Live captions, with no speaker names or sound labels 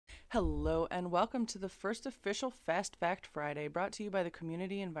Hello, and welcome to the first official Fast Fact Friday brought to you by the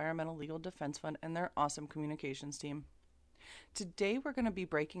Community Environmental Legal Defense Fund and their awesome communications team. Today, we're going to be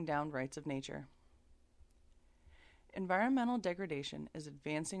breaking down rights of nature. Environmental degradation is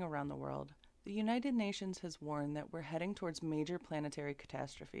advancing around the world. The United Nations has warned that we're heading towards major planetary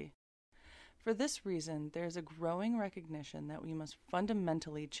catastrophe. For this reason, there is a growing recognition that we must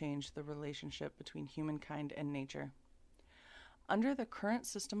fundamentally change the relationship between humankind and nature. Under the current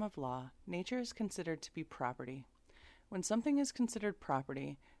system of law, nature is considered to be property. When something is considered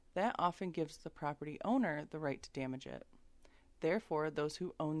property, that often gives the property owner the right to damage it. Therefore, those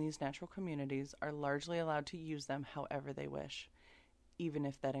who own these natural communities are largely allowed to use them however they wish, even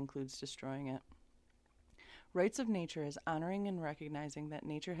if that includes destroying it. Rights of nature is honoring and recognizing that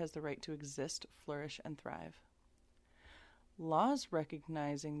nature has the right to exist, flourish, and thrive. Laws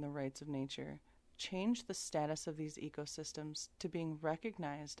recognizing the rights of nature change the status of these ecosystems to being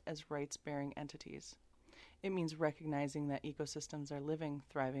recognized as rights-bearing entities. It means recognizing that ecosystems are living,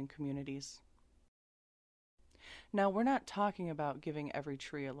 thriving communities. Now, we're not talking about giving every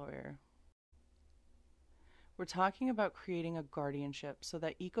tree a lawyer. We're talking about creating a guardianship so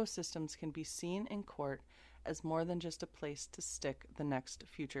that ecosystems can be seen in court as more than just a place to stick the next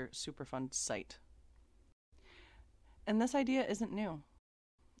future Superfund site. And this idea isn't new.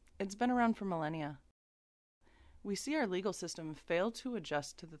 It's been around for millennia. We see our legal system fail to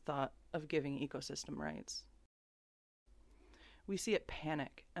adjust to the thought of giving ecosystem rights. We see it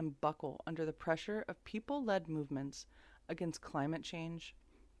panic and buckle under the pressure of people-led movements against climate change,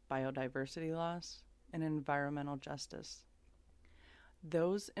 biodiversity loss, and environmental justice.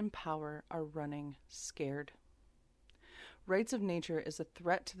 Those in power are running scared. Rights of nature is a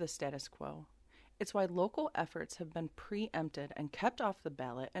threat to the status quo. It's why local efforts have been preempted and kept off the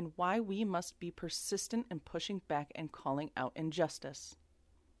ballot, and why we must be persistent in pushing back and calling out injustice.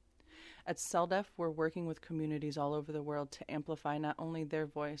 At CELDEF, we're working with communities all over the world to amplify not only their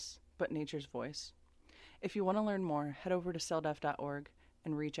voice, but nature's voice. If you want to learn more, head over to celdef.org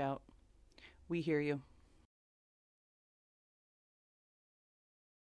and reach out. We hear you.